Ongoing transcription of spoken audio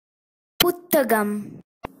புத்தகம்.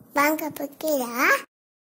 வாங்க புத்தகா.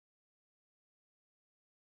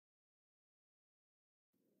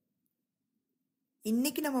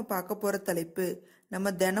 இன்னைக்கு நம்ம பார்க்க போற தலைப்பு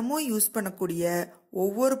நம்ம தினமும் யூஸ் பண்ணக்கூடிய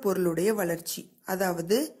ஒவ்வொரு பொருளுடைய வளர்ச்சி,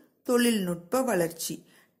 அதாவது தொழில்நுட்ப வளர்ச்சி,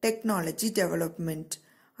 டெக்னாலஜி டெவலப்மெண்ட்.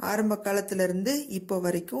 ஆரம்ப காலத்துல இருந்து இப்போ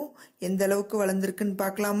வரைக்கும் எந்த அளவுக்கு வளர்ந்துருக்குன்னு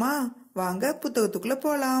பார்க்கலாமா? வாங்க புத்தகத்துக்குள்ள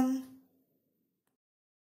போலாம்.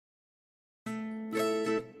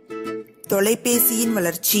 தொலைபேசியின்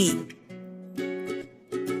வளர்ச்சி,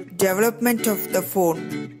 டெவலப்மெண்ட் ஆஃப் த போன்.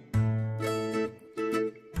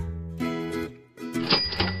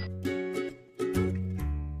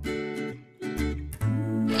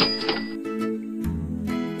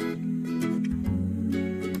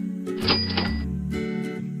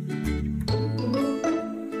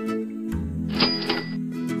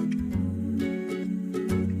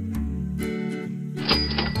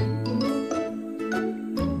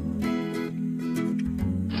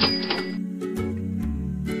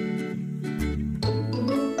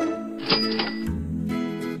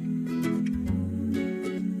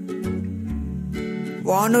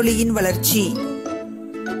 வானொலியின் வளர்ச்சி,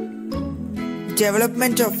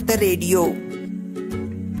 டெவலப்மெண்ட் ஆஃப் த ரேடியோ.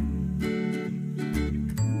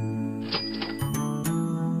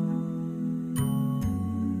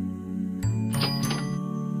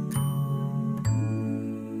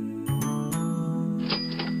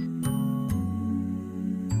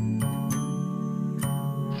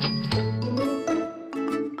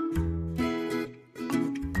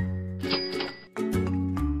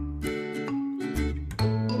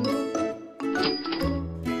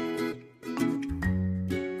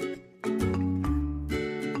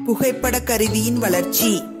 புகைப்பட கருவியின்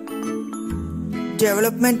வளர்ச்சி,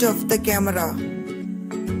 டெவலப்மெண்ட் ஆஃப் த கேமரா.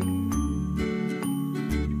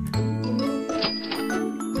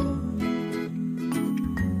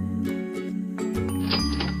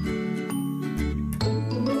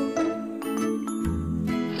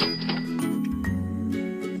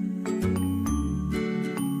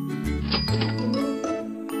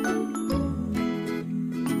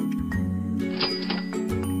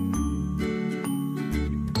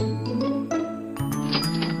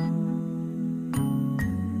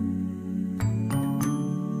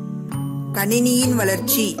 கணினியின்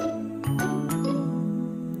வளர்ச்சி,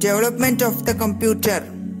 டெவலப்மெண்ட் ஆஃப் த கம்ப்யூட்டர்.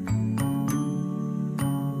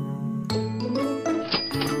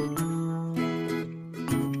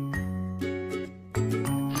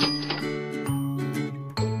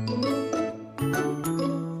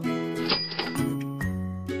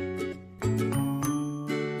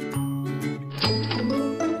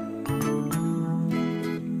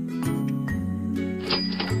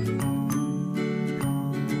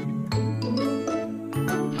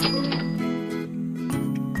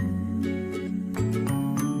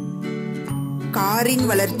 காரின்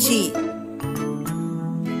வளர்ச்சி,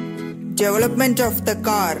 டெவலப்மெண்ட் ஆஃப் த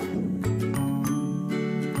கார்.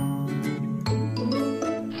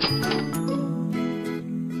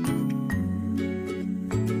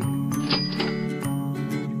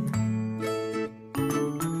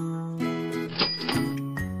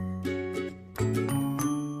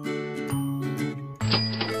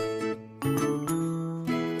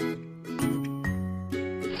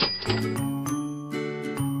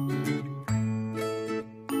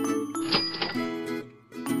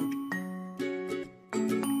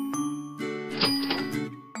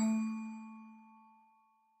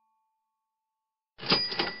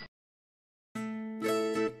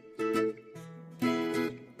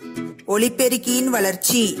 ஒலிபெருக்கியின்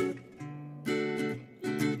வளர்ச்சி,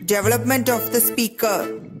 டெவலப்மெண்ட் ஆஃப் த ஸ்பீக்கர்.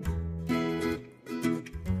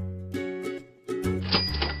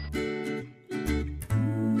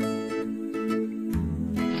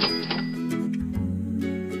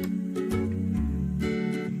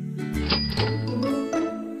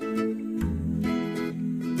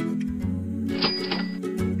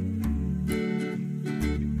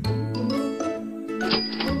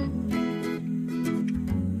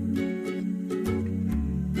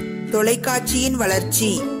 தொலைக்காட்சியின் வளர்ச்சி,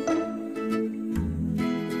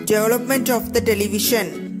 டெவலப்மெண்ட் ஆஃப் த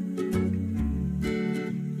டெலிவிஷன்.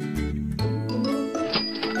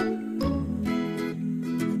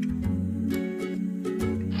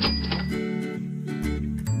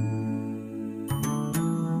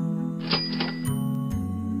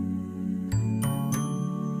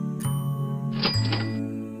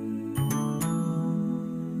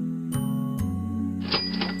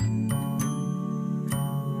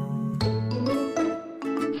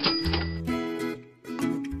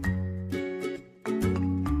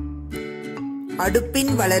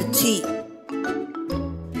 அடுப்பின் வளர்ச்சி,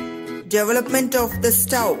 development of the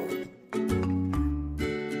stove.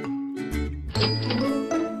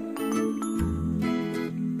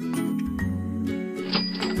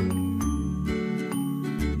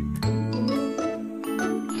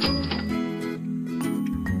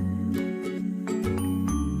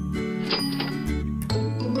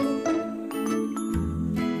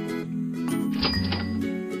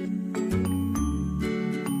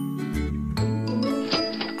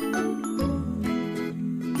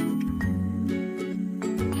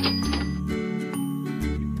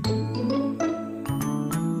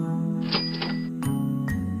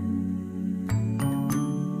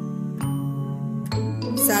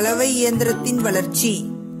 சலவை இயந்திரத்தின் வளர்ச்சி.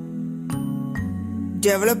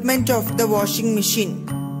 Development of the washing machine.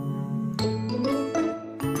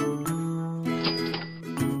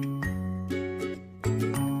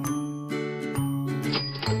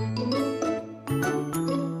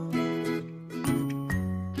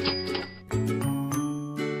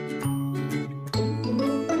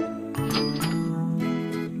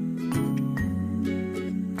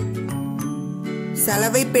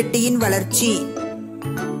 சலவை பெட்டியின் வளர்ச்சி.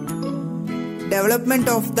 Development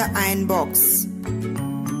of the iron box.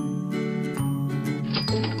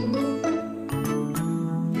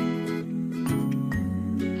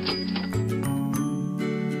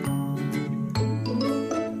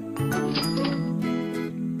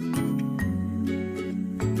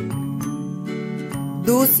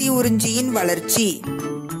 தூசி உறிஞ்சியின் வளர்ச்சி.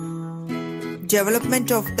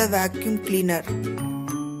 Development of the vacuum cleaner.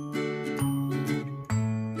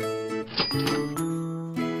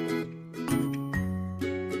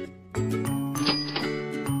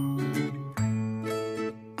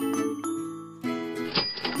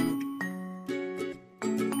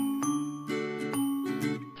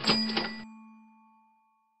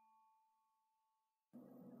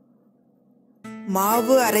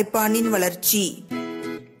 மாவு அரைப்பானின் வளர்ச்சி.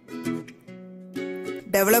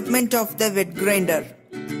 Development of the wet grinder.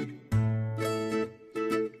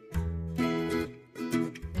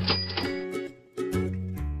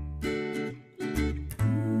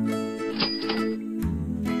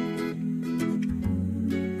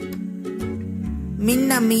 மின்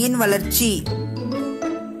அம்மியின் வளர்ச்சி.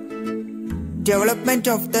 Development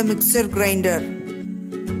of the mixer grinder.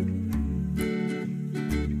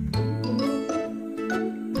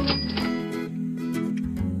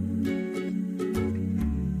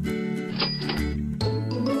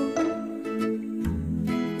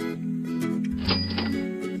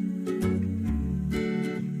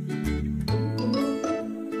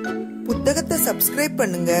 புத்தகத்தை சப்ஸ்கிரைப்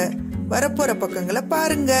பண்ணுங்க, வரப்போற பக்கங்களை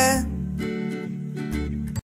பாருங்க.